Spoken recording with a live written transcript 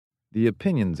The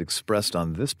opinions expressed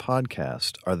on this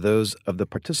podcast are those of the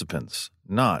participants,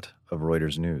 not of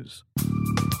Reuters News.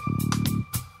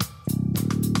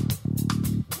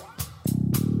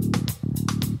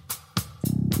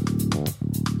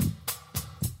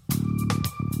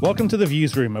 Welcome to The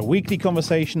Views Room, a weekly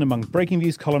conversation among Breaking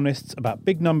Views columnists about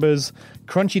big numbers,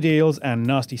 crunchy deals, and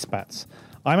nasty spats.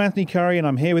 I'm Anthony Curry, and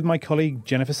I'm here with my colleague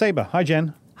Jennifer Saber. Hi,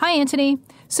 Jen. Hi, Anthony.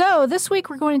 So this week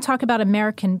we're going to talk about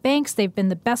American banks. They've been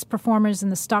the best performers in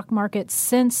the stock market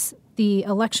since the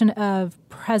election of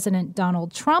President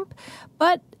Donald Trump,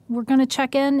 but we're going to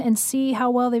check in and see how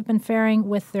well they've been faring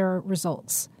with their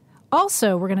results.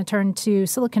 Also, we're going to turn to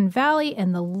Silicon Valley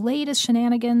and the latest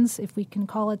shenanigans, if we can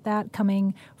call it that,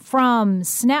 coming from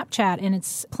Snapchat and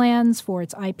its plans for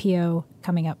its IPO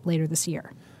coming up later this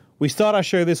year. We start our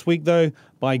show this week, though,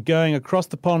 by going across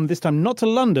the pond, this time not to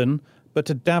London, but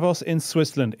to Davos in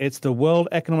Switzerland. It's the World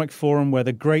Economic Forum where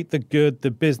the great, the good, the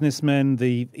businessmen,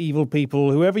 the evil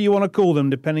people, whoever you want to call them,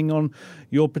 depending on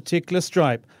your particular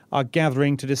stripe, are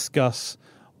gathering to discuss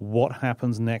what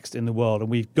happens next in the world. And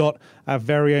we've got our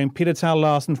very own Peter Tal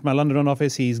Larsen from our London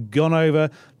office. He's gone over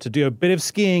to do a bit of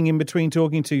skiing in between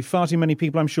talking to far too many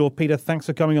people, I'm sure. Peter, thanks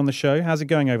for coming on the show. How's it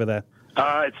going over there?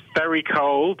 It's very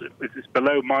cold. It's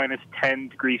below minus 10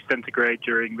 degrees centigrade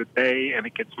during the day, and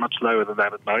it gets much lower than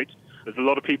that at night. There's a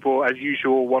lot of people, as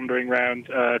usual, wandering around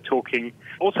talking.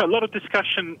 Also, a lot of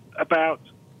discussion about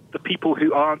the people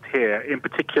who aren't here, in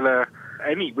particular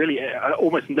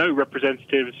almost no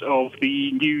representatives of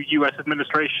the new U.S.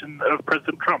 administration of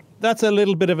President Trump. That's a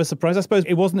little bit of a surprise. I suppose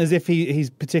it wasn't as if he's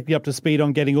particularly up to speed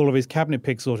on getting all of his cabinet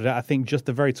picks sorted out. I think just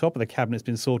the very top of the cabinet's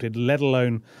been sorted, let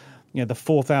alone the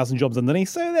 4,000 jobs underneath.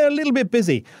 So they're a little bit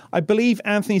busy. I believe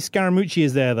Anthony Scaramucci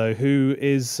is there, though, who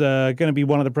is going to be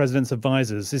one of the president's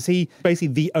advisors. Is he basically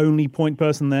the only point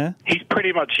person there? He's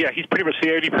pretty much the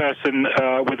only person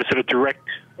with a sort of direct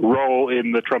role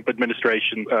in the Trump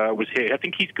administration was here. I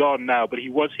think he's gone now, but he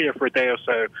was here for a day or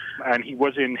so, and he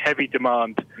was in heavy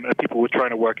demand. People were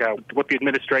trying to work out what the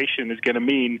administration is going to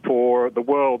mean for the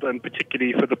world, and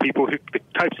particularly for the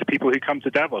types of people who come to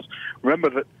Davos. Remember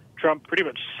that Trump pretty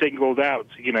much singled out,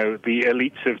 the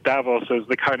elites of Davos as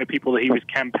the kind of people that he was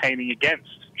campaigning against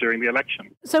during the election.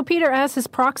 So, Peter, as his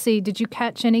proxy, did you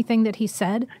catch anything that he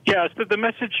said? Yeah, so the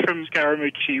message from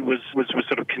Scaramucci was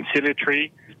sort of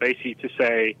conciliatory, basically to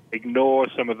say, ignore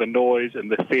some of the noise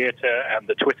and the theater and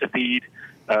the Twitter feed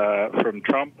from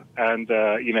Trump and,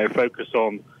 focus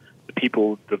on the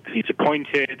people that he's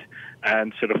appointed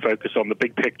and sort of focus on the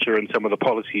big picture and some of the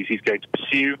policies he's going to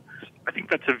pursue. I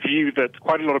think that's a view that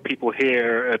quite a lot of people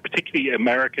here, particularly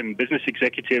American business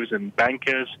executives and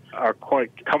bankers, are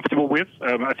quite comfortable with.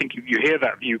 I think you hear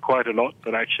that view quite a lot,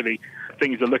 that actually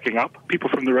things are looking up. People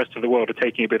from the rest of the world are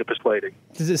taking a bit of persuading.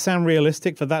 Does it sound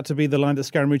realistic for that to be the line that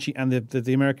Scaramucci and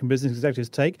the American business executives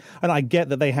take? And I get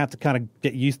that they have to kind of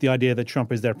get used to the idea that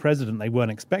Trump is their president. They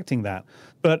weren't expecting that.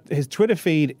 But his Twitter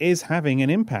feed is having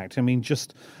an impact. I mean,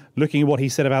 just looking at what he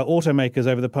said about automakers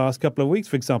over the past couple of weeks,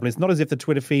 for example, it's not as if the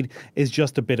Twitter feed is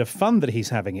just a bit of fun that he's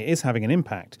having. It is having an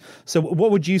impact. So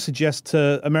what would you suggest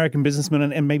to American businessmen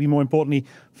and maybe more importantly,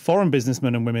 foreign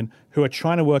businessmen and women who are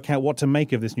trying to work out what to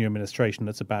make of this new administration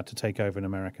that's about to take over in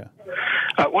America?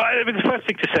 The first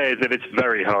thing to say is that it's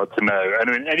very hard to know.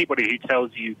 Anybody who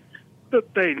tells you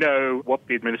that they know what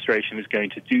the administration is going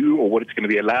to do or what it's going to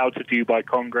be allowed to do by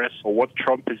Congress or what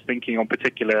Trump is thinking on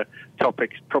particular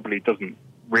topics probably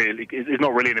is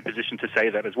not really in a position to say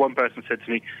that. As one person said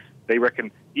to me, they reckon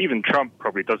even Trump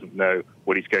probably doesn't know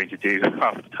what he's going to do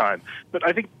half the time. But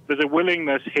I think there's a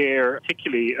willingness here,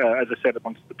 particularly, as I said,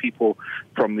 amongst the people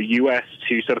from the U.S.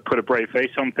 to sort of put a brave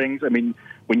face on things. I mean,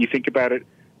 when you think about it,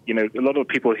 a lot of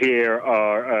people here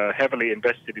are heavily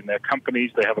invested in their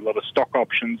companies. They have a lot of stock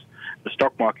options. The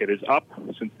stock market is up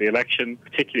since the election,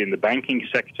 particularly in the banking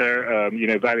sector.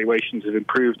 Valuations have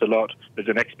improved a lot. There's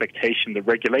an expectation that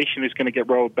regulation is going to get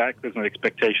rolled back. There's an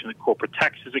expectation that corporate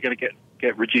taxes are going to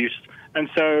get reduced. And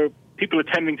so people are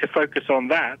tending to focus on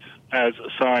that as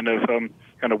a sign of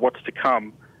kind of what's to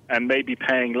come and maybe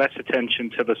paying less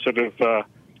attention to the sort of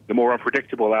the more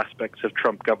unpredictable aspects of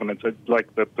Trump governance, like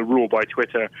the rule by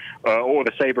Twitter or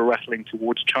the saber-rattling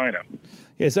towards China.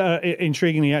 Yes,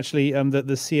 intriguingly, actually, that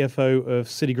the CFO of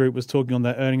Citigroup was talking on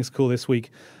their earnings call this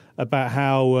week about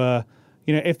how,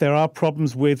 if there are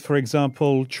problems with, for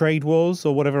example, trade wars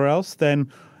or whatever else,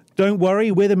 then don't worry,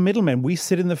 we're the middlemen. We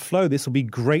sit in the flow. This will be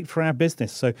great for our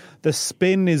business. So the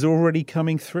spin is already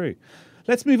coming through.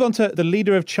 Let's move on to the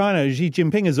leader of China. Xi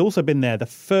Jinping has also been there, the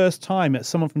first time that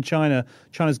someone from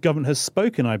China's government has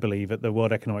spoken, I believe, at the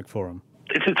World Economic Forum.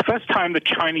 It's the first time the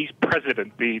Chinese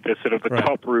president, the sort of the Right.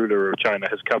 top ruler of China,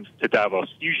 has come to Davos.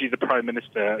 Usually the prime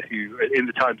minister, who in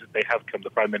the times that they have come, the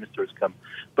prime minister has come.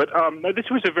 But no, this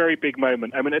was a very big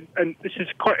moment. I mean, and this is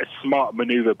quite a smart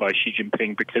maneuver by Xi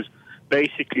Jinping, because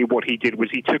basically what he did was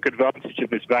he took advantage of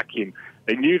this vacuum.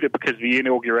 They knew that because the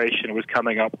inauguration was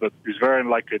coming up, that it was very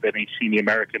unlikely that any senior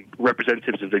American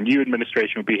representatives of the new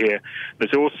administration would be here.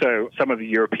 There's also some of the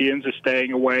Europeans are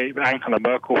staying away. Angela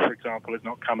Merkel, for example, is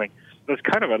not coming. There's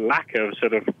kind of a lack of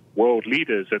sort of world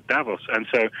leaders at Davos. And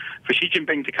so for Xi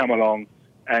Jinping to come along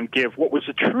and give what was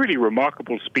a truly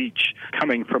remarkable speech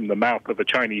coming from the mouth of a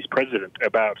Chinese president,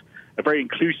 about a very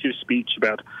inclusive speech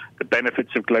about the benefits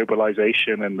of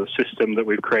globalization and the system that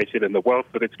we've created and the wealth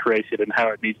that it's created and how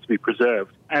it needs to be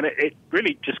preserved. And it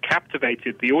really just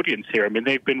captivated the audience here. I mean,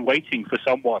 they've been waiting for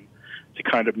someone to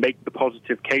kind of make the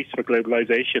positive case for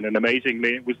globalization, and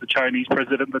amazingly, it was the Chinese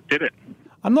president that did it.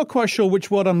 I'm not quite sure which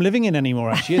world I'm living in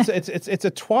anymore, actually. It's a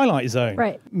twilight zone.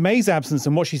 Right. May's absence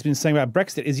and what she's been saying about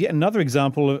Brexit is yet another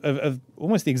example of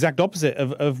almost the exact opposite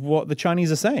of what the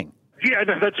Chinese are saying. Yeah,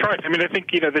 no, that's right. I mean, I think,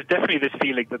 there's definitely this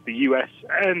feeling that the US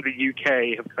and the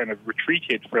UK have kind of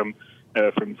retreated from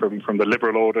the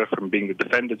liberal order, from being the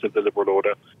defenders of the liberal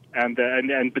order,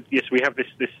 but yes, we have this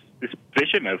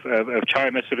vision of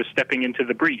China sort of stepping into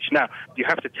the breach. Now, you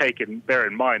have to take and bear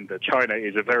in mind that China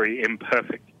is a very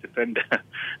imperfect defender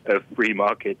of free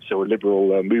markets or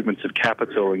liberal movements of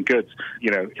capital and goods.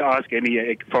 Ask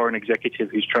any foreign executive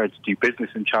who's trying to do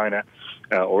business in China,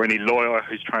 or any lawyer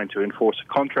who's trying to enforce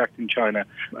a contract in China,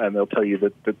 and they'll tell you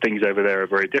that things over there are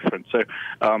very different. So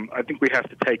I think we have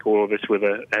to take all of this with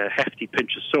a hefty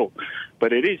pinch of salt.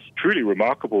 But it is truly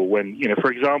remarkable when,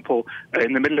 for example,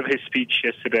 in the middle of his speech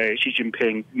yesterday, Xi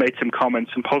Jinping made some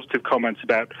positive comments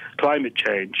about climate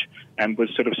change, and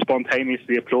was sort of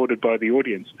spontaneously applauded by the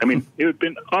audience. I mean, it would have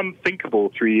been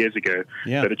unthinkable 3 years ago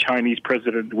that a Chinese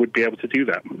president would be able to do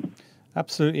that.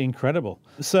 Absolutely incredible.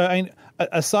 So,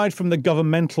 aside from the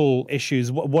governmental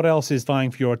issues, what else is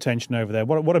vying for your attention over there?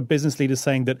 What are business leaders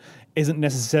saying that isn't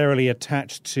necessarily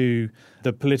attached to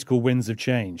the political winds of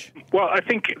change? Well, I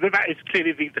think that is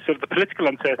clearly the sort of the political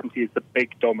uncertainty is the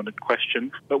big dominant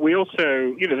question. But we also,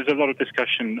 there's a lot of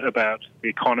discussion about the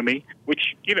economy,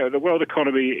 which, the world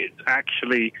economy is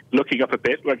actually looking up a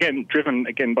bit. Again, driven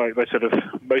by sort of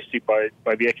mostly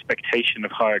by the expectation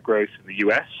of higher growth in the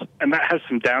US. And that has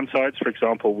some downsides. For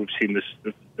example, we've seen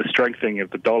the strengthening of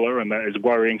the dollar, and that is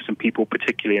worrying some people,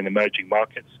 particularly in emerging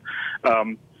markets.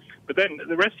 But then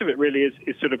the rest of it really is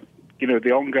sort of,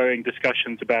 the ongoing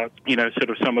discussions about, sort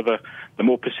of some of the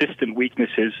more persistent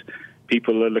weaknesses.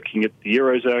 People are looking at the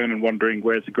Eurozone and wondering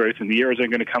where's the growth in the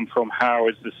Eurozone going to come from? How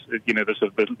is this,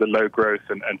 the low growth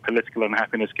and political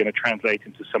unhappiness going to translate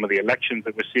into some of the elections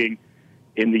that we're seeing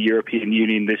in the European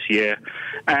Union this year?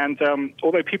 And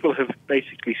although people have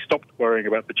basically stopped worrying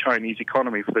about the Chinese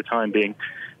economy for the time being,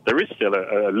 there is still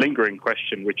a lingering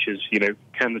question, which is,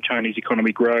 can the Chinese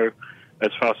economy grow as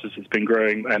fast as it's been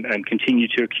growing and continue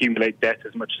to accumulate debt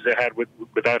as much as it had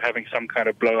without having some kind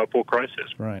of blow-up or crisis?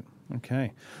 Right.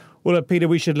 Okay. Well, Peter,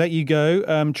 we should let you go.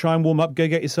 Try and warm up. Go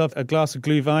get yourself a glass of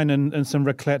Glühwein and some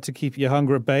raclette to keep your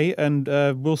hunger at bay. And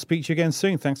we'll speak to you again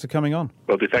soon. Thanks for coming on.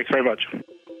 Will do. Thanks very much.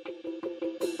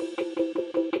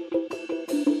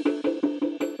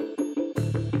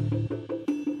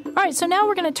 All right, so now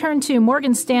we're going to turn to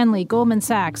Morgan Stanley, Goldman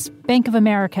Sachs, Bank of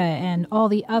America, and all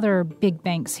the other big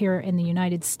banks here in the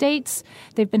United States.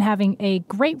 They've been having a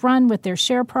great run with their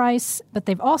share price, but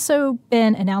they've also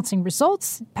been announcing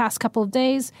results past couple of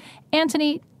days.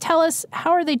 Anthony, tell us,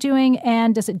 how are they doing,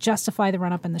 and does it justify the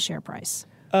run-up in the share price?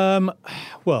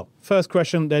 Well, first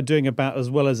question, they're doing about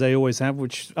as well as they always have,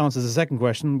 which answers the second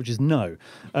question, which is no.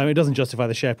 It doesn't justify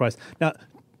the share price. Now,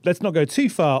 let's not go too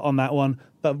far on that one.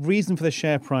 The reason for the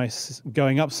share price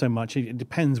going up so much, it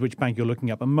depends which bank you're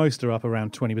looking at, but most are up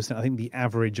around 20%. I think the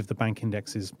average of the bank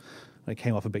index it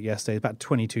came off a bit yesterday, about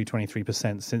 22,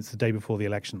 23% since the day before the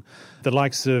election. The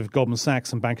likes of Goldman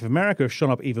Sachs and Bank of America have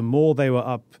shot up even more. They were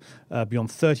up beyond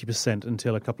 30%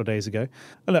 until a couple of days ago.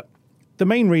 And look, the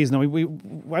main reason,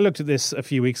 I looked at this a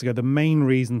few weeks ago, the main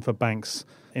reason for banks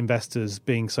investors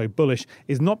being so bullish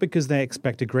is not because they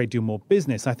expect a great deal more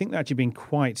business. I think they're actually being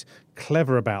quite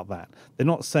clever about that. They're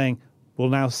not saying we'll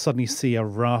now suddenly see a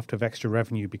raft of extra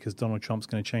revenue because Donald Trump's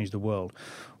going to change the world.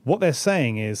 What they're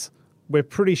saying is we're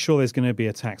pretty sure there's going to be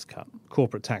a tax cut,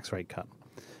 corporate tax rate cut.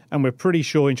 And we're pretty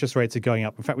sure interest rates are going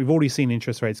up. In fact, we've already seen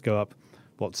interest rates go up.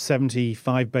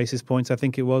 75 basis points, I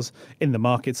think it was, in the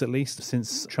markets at least,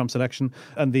 since Trump's election.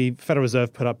 And the Federal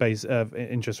Reserve put up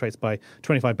interest rates by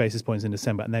 25 basis points in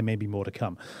December, and there may be more to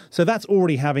come. So that's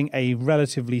already having a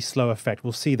relatively slow effect.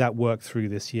 We'll see that work through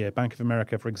this year. Bank of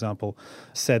America, for example,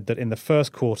 said that in the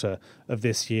first quarter of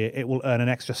this year, it will earn an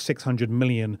extra $600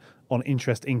 million on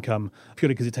interest income,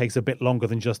 purely because it takes a bit longer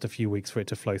than just a few weeks for it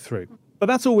to flow through. But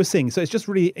that's all we're seeing. So it's just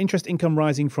really interest income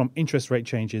rising from interest rate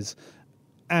changes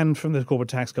and from the corporate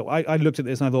tax cut. I looked at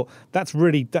this and I thought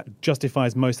that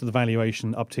justifies most of the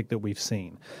valuation uptick that we've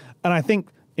seen. And I think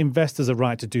investors are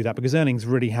right to do that because earnings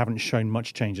really haven't shown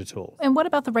much change at all. And what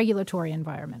about the regulatory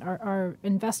environment? Are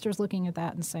investors looking at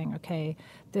that and saying, okay,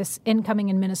 this incoming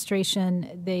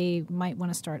administration, they might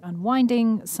want to start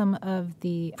unwinding some of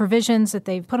the provisions that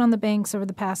they've put on the banks over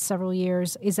the past several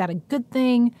years? Is that a good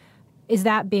thing? Is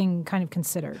that being kind of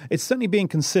considered? It's certainly being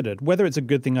considered. Whether it's a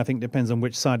good thing, I think, depends on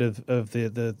which side of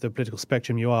the political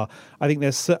spectrum you are. I think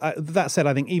there's that said,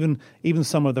 I think even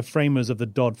some of the framers of the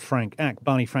Dodd-Frank Act,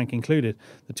 Barney Frank included,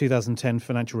 the 2010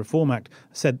 Financial Reform Act,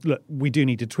 said, look, we do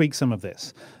need to tweak some of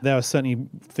this. There are certainly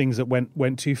things that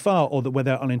went too far, or that where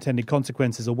there are unintended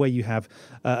consequences, or where you have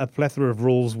a plethora of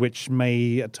rules which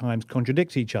may at times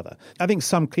contradict each other. I think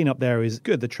some cleanup there is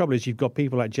good. The trouble is you've got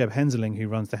people like Jeb Henseling, who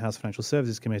runs the House Financial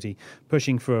Services Committee,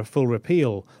 pushing for a full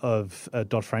repeal of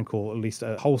Dodd-Frank, or at least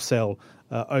a wholesale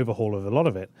overhaul of a lot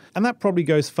of it. And that probably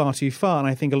goes far too far. And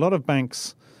I think a lot of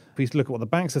banks, if we look at what the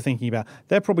banks are thinking about,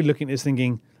 they're probably looking at this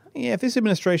thinking, yeah, if this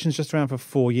administration is just around for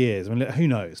 4 years, I mean, who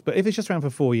knows? But if it's just around for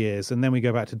 4 years and then we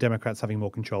go back to Democrats having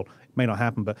more control, it may not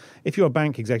happen. But if you're a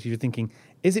bank executive, you're thinking,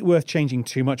 is it worth changing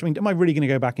too much? I mean, am I really going to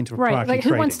go back into proprietary trading? Right,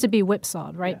 like who wants to be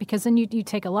whipsawed, right? Yeah. Because then you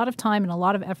take a lot of time and a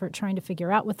lot of effort trying to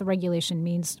figure out what the regulation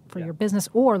means for your business,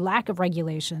 or lack of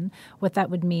regulation, what that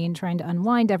would mean, trying to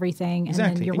unwind everything. And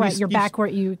then you're back where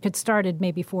you could started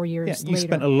maybe 4 years later. You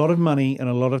spent a lot of money and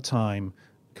a lot of time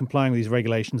complying with these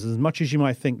regulations. As much as you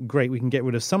might think, great, we can get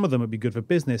rid of some of them, it'd be good for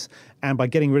business. And by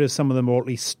getting rid of some of them, or at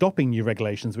least stopping new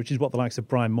regulations, which is what the likes of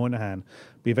Brian Moynihan,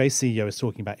 BofA CEO, is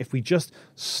talking about. If we just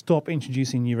stop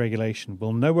introducing new regulation,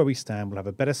 we'll know where we stand, we'll have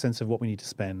a better sense of what we need to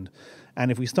spend.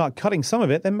 And if we start cutting some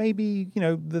of it, then maybe,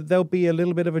 there'll be a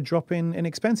little bit of a drop in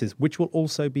expenses, which will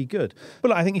also be good.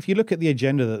 But I think if you look at the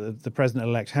agenda that the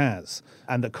president-elect has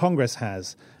and that Congress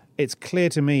has, it's clear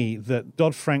to me that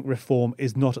Dodd-Frank reform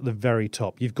is not at the very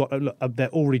top. You've got they're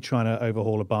already trying to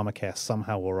overhaul Obamacare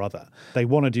somehow or other. They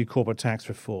want to do corporate tax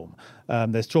reform.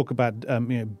 There's talk about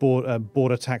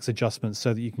border tax adjustments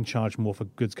so that you can charge more for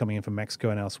goods coming in from Mexico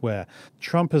and elsewhere.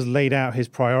 Trump has laid out his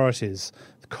priorities.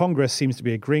 Congress seems to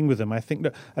be agreeing with them. I think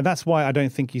and that's why I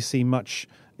don't think you see much,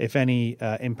 if any,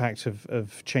 impact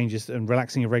of changes and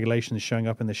relaxing of regulations showing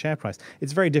up in the share price.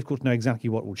 It's very difficult to know exactly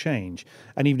what will change.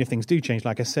 And even if things do change,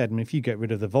 like I said, I mean, if you get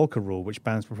rid of the Volcker rule, which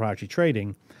bans proprietary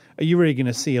trading, are you really going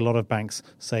to see a lot of banks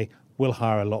say, we'll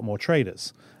hire a lot more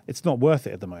traders? It's not worth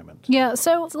it at the moment. Yeah,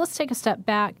 so let's take a step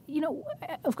back.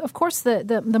 Of course,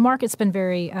 the market's been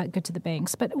very good to the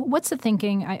banks, but what's the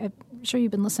thinking? I'm sure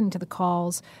you've been listening to the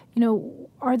calls.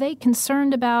 Are they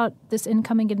concerned about this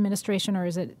incoming administration, or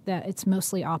is it that it's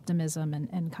mostly optimism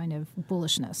and kind of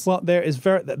bullishness? Well,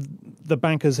 the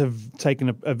bankers have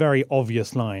taken a very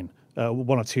obvious line,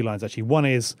 one or two lines actually. One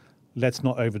is, let's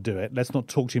not overdo it. Let's not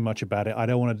talk too much about it. I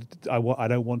don't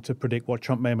want to predict what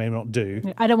Trump may or may not do.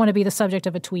 I don't want to be the subject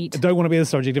of a tweet. I don't want to be the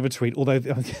subject of a tweet. Although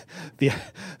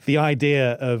the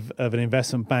idea of an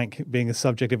investment bank being the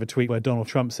subject of a tweet where Donald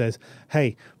Trump says,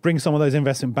 "Hey, bring some of those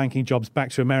investment banking jobs back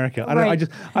to America."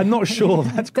 I'm not sure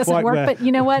that's doesn't quite work. Where, but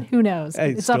you know what? Who knows?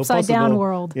 It's upside down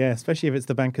world. Yeah, especially if it's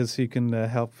the bankers who can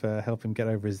help him get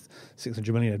over his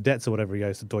 $600 million of debts or whatever he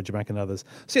owes to Deutsche Bank and others.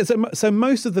 So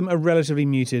most of them are relatively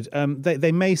muted.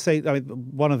 They may say,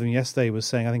 one of them yesterday was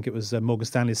saying, I think it was Morgan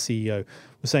Stanley's CEO,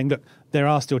 was saying, look, there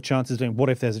are still chances of what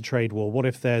if there's a trade war? What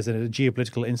if there's a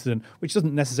geopolitical incident, which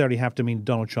doesn't necessarily have to mean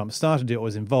Donald Trump started it or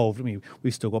was involved? I mean,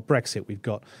 we've still got Brexit. We've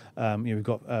got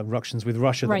ructions with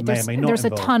Russia that may or may not There's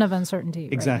involve. A ton of uncertainty.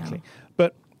 Exactly. Right now.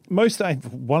 But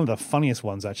one of the funniest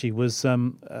ones actually was,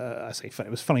 I say funny,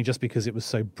 it was funny just because it was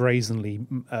so brazenly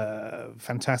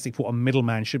fantastic for what a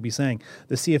middleman should be saying.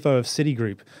 The CFO of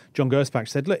Citigroup, John Gerspach,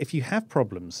 said, look, if you have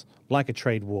problems like a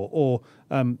trade war or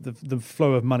the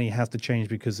flow of money has to change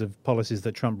because of policies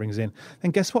that Trump brings in,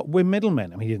 then guess what? We're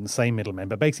middlemen. I mean, he didn't say middlemen,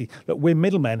 but basically, look, we're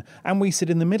middlemen and we sit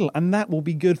in the middle and that will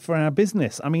be good for our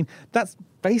business. I mean, that's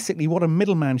basically what a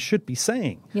middleman should be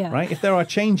saying, right? If there are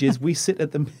changes, we sit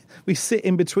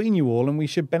in between between you all and we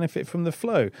should benefit from the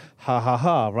flow. Ha, ha,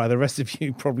 ha. Right, the rest of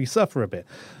you probably suffer a bit.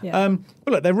 Yeah.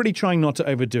 But look, they're really trying not to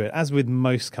overdo it. As with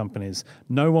most companies,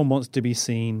 no one wants to be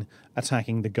seen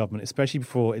attacking the government, especially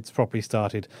before it's properly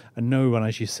started. And no one,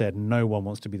 as you said, no one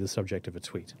wants to be the subject of a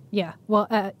tweet. Yeah, well,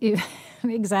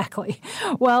 exactly.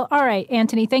 Well, all right,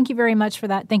 Anthony, thank you very much for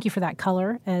that. Thank you for that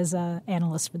color, as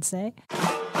analysts would say.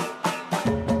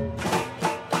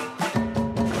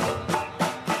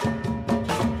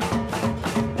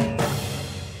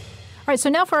 All right, so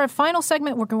now for our final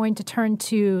segment, we're going to turn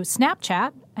to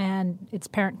Snapchat and its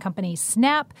parent company,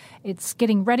 Snap. It's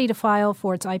getting ready to file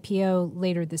for its IPO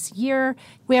later this year.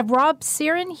 We have Rob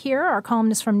Searin here, our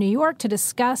columnist from New York, to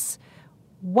discuss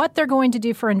what they're going to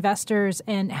do for investors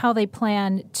and how they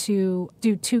plan to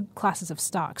do two classes of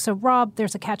stock. So, Rob,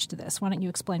 there's a catch to this. Why don't you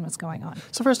explain what's going on?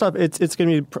 So first off, it's going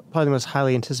to be probably the most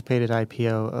highly anticipated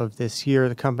IPO of this year.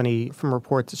 The company, from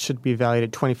reports, it should be valued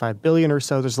at $25 billion or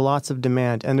so. There's lots of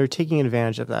demand, and they're taking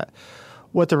advantage of that.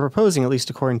 What they're proposing, at least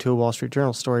according to a Wall Street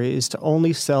Journal story, is to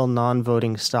only sell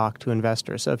non-voting stock to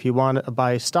investors. So if you want to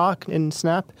buy stock in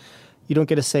Snap, you don't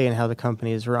get a say in how the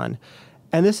company is run.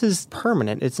 And this is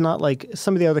permanent. It's not like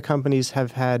some of the other companies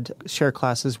have had share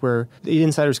classes where the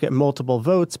insiders get multiple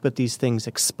votes, but these things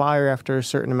expire after a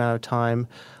certain amount of time.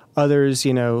 Others,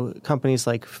 companies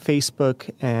like Facebook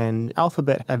and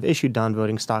Alphabet have issued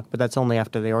non-voting stock, but that's only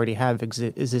after they already have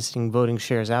existing voting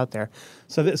shares out there.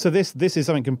 So this is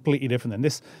something completely different then.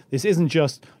 This isn't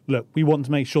just, look, we want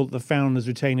to make sure that the founders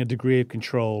retain a degree of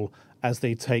control as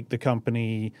they take the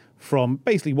company from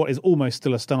basically what is almost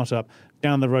still a startup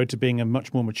down the road to being a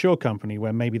much more mature company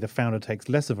where maybe the founder takes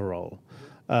less of a role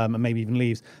and maybe even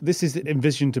leaves. This is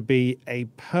envisioned to be a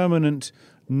permanent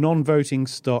non-voting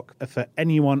stock for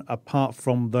anyone apart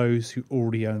from those who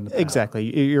already own the power.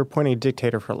 Exactly. You're appointing a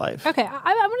dictator for life. Okay,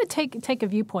 I'm going to take a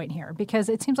viewpoint here because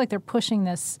it seems like they're pushing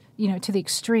this, to the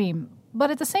extreme. But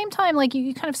at the same time, like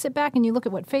you kind of sit back and you look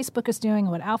at what Facebook is doing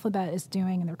and what Alphabet is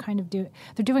doing, and they're kind of they're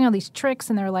doing all these tricks,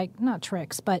 and they're like, not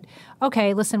tricks, but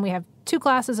okay, listen, we have two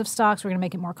classes of stocks. We're going to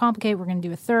make it more complicated. We're going to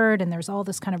do a third, and there's all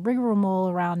this kind of rigmarole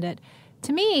around it.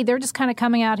 To me, they're just kind of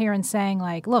coming out here and saying,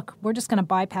 like, look, we're just going to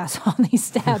bypass all these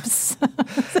steps.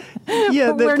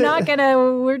 Yeah,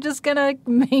 we're just going to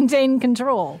maintain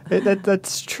control.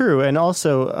 That's true. And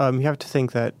also, you have to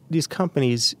think that these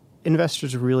companies,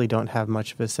 investors really don't have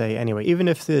much of a say anyway. Even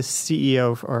if the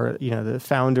CEO or the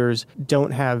founders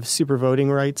don't have super voting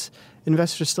rights,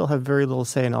 investors still have very little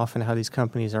say in often how these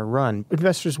companies are run.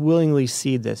 Investors willingly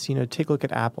cede this. Take a look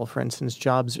at Apple, for instance.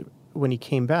 Jobs, when he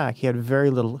came back, he had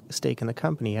very little stake in the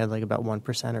company. He had like about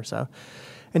 1% or so.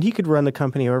 And he could run the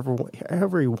company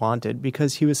however he wanted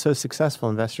because he was so successful.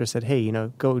 Investors said, hey,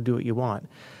 go do what you want.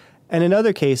 And in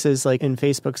other cases, like in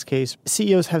Facebook's case,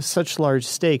 CEOs have such large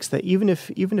stakes that even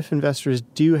if investors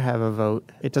do have a vote,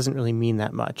 it doesn't really mean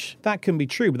that much. That can be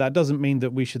true, but that doesn't mean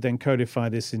that we should then codify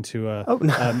this into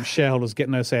shareholders get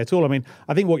no say at all. I mean,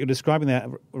 I think what you're describing there,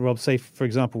 Rob, say, for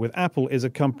example, with Apple, is a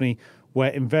company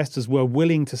where investors were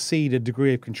willing to cede a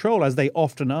degree of control, as they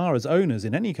often are as owners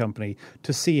in any company,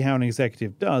 to see how an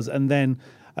executive does. And then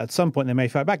at some point they may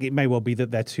fight back. It may well be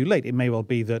that they're too late. It may well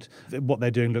be that what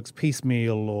they're doing looks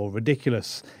piecemeal or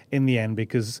ridiculous in the end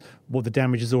because the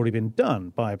damage has already been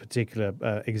done by a particular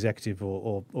executive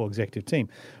or executive team.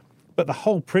 But the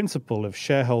whole principle of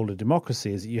shareholder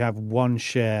democracy is that you have one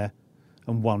share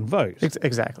and one vote.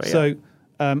 Exactly. So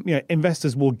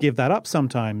investors will give that up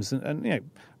sometimes, and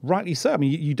rightly so. I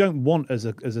mean, you don't want as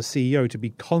a CEO to be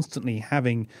constantly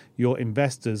having your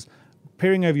investors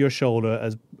peering over your shoulder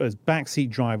as backseat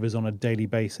drivers on a daily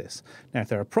basis. Now, if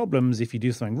there are problems, if you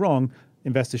do something wrong,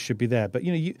 investors should be there. But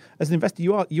you, as an investor,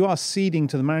 you are ceding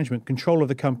to the management control of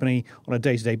the company on a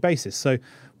day-to-day basis. So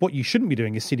what you shouldn't be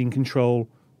doing is ceding control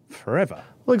forever.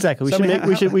 Well, exactly.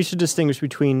 We should distinguish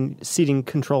between ceding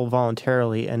control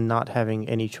voluntarily and not having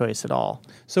any choice at all.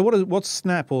 So what's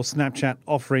Snap or Snapchat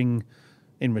offering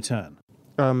in return?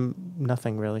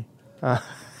 Nothing really.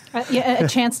 A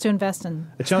chance to invest in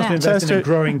a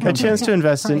growing company. A chance to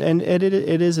invest in, Right. and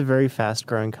it is a very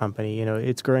fast-growing company.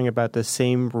 It's growing about the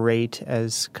same rate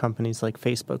as companies like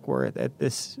Facebook were at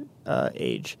this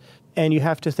age. And you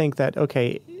have to think that,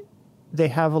 okay, they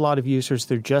have a lot of users.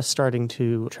 They're just starting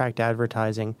to attract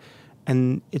advertising,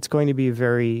 and it's going to be a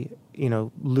very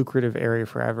lucrative area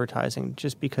for advertising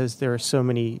just because there are so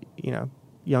many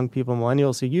young people,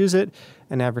 millennials who use it,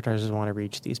 and advertisers want to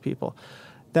reach these people.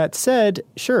 That said,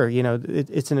 sure,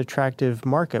 it's an attractive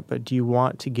market, but do you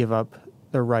want to give up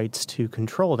the rights to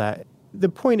control that? The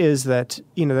point is that,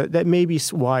 that may be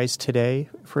wise today.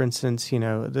 For instance,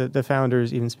 the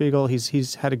founders, even Spiegel,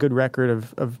 he's had a good record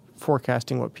of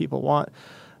forecasting what people want.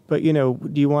 But,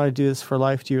 do you want to do this for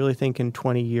life? Do you really think in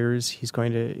 20 years he's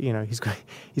going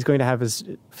to have his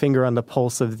finger on the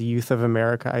pulse of the youth of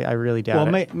America? I really doubt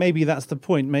it. Well, maybe that's the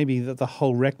point. Maybe that the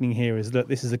whole reckoning here is that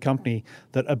this is a company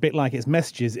that, a bit like its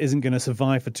messages, isn't going to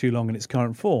survive for too long in its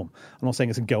current form. I'm not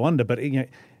saying it's going to go under, but you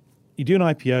do an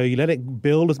IPO, you let it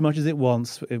build as much as it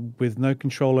wants with no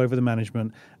control over the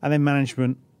management, and then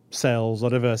management sells or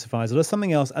diversifies or does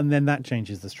something else, and then that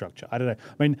changes the structure. I don't know.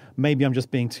 I mean, maybe I'm just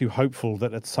being too hopeful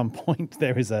that at some point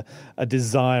there is a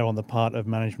desire on the part of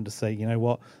management to say, you know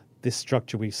what, this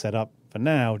structure we've set up for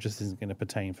now just isn't going to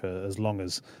pertain for as long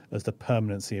as the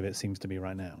permanency of it seems to be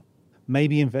right now.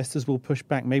 Maybe investors will push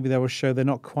back. Maybe they will show they're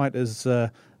not quite as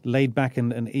laid back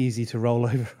and easy to roll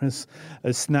over as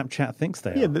Snapchat thinks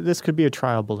they are. Yeah, this could be a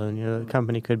trial balloon. The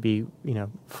company could be,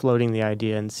 floating the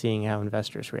idea and seeing how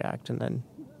investors react, and then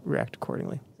react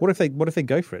accordingly. What if they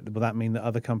go for it? Will that mean that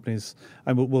other companies,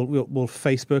 and will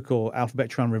Facebook or Alphabet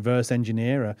try and reverse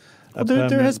engineer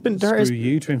there has been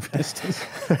you to investors?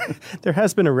 There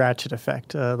has been a ratchet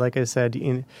effect. Like I said,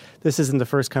 this isn't the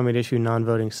first company to issue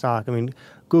non-voting stock. I mean,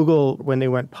 Google, when they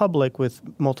went public with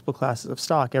multiple classes of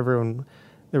stock, there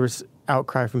was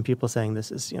outcry from people saying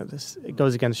this it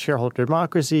goes against shareholder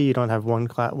democracy. You don't have one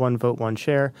vote, one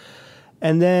share.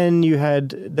 And then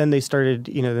they started,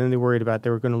 then they worried about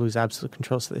they were going to lose absolute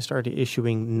control. So they started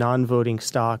issuing non-voting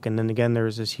stock. And then again, there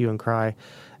was this hue and cry.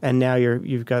 And now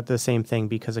you've got the same thing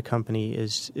because a company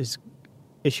is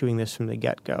issuing this from the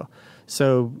get-go.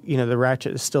 So, the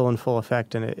ratchet is still in full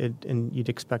effect, and you'd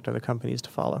expect other companies to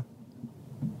follow.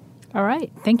 All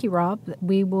right. Thank you, Rob.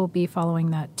 We will be following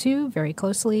that too very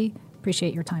closely.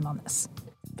 Appreciate your time on this.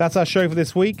 That's our show for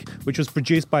this week, which was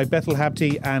produced by Bethel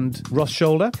Habte and Ross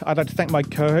Shoulder. I'd like to thank my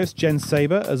co-host, Jen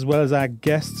Saber, as well as our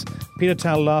guests, Peter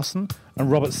Tal Larson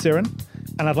and Robert Siren.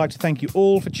 And I'd like to thank you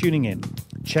all for tuning in.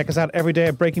 Check us out every day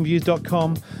at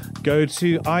breakingviews.com. Go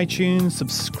to iTunes,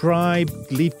 subscribe,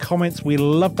 leave comments. We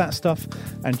love that stuff.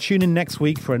 And tune in next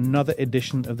week for another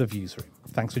edition of The Views Room.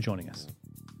 Thanks for joining us.